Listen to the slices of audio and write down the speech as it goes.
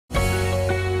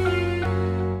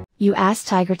You ask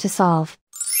Tiger to solve.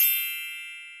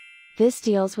 This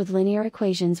deals with linear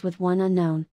equations with one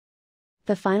unknown.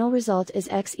 The final result is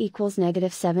x equals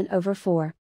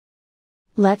 -7/4.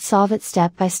 Let's solve it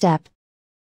step by step.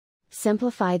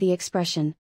 Simplify the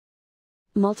expression.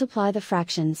 Multiply the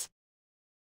fractions.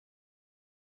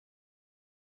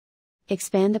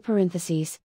 Expand the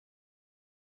parentheses.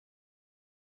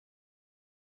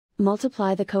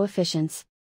 Multiply the coefficients.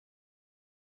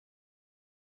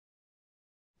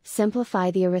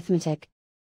 Simplify the arithmetic.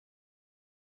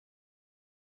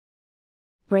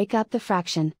 Break up the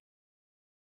fraction.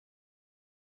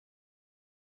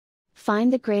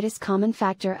 Find the greatest common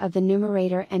factor of the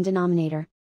numerator and denominator.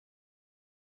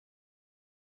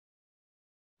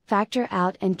 Factor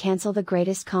out and cancel the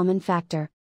greatest common factor.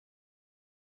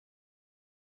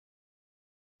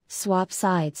 Swap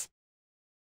sides.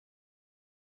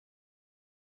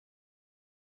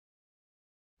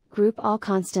 Group all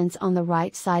constants on the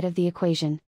right side of the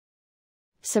equation.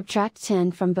 Subtract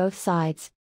 10 from both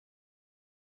sides.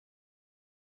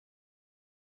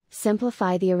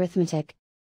 Simplify the arithmetic.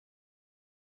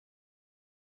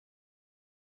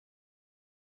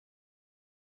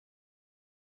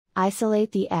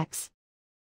 Isolate the x.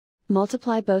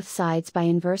 Multiply both sides by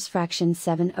inverse fraction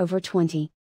 7/20.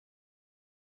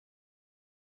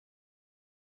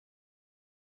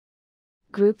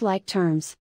 Group like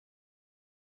terms.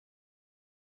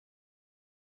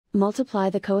 Multiply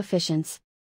the coefficients.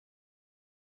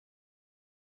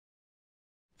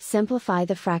 Simplify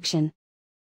the fraction.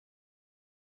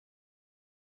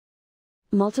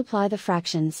 Multiply the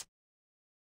fractions.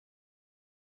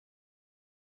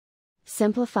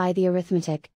 Simplify the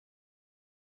arithmetic.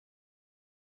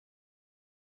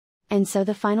 And so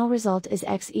the final result is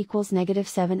x equals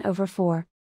 -7/4.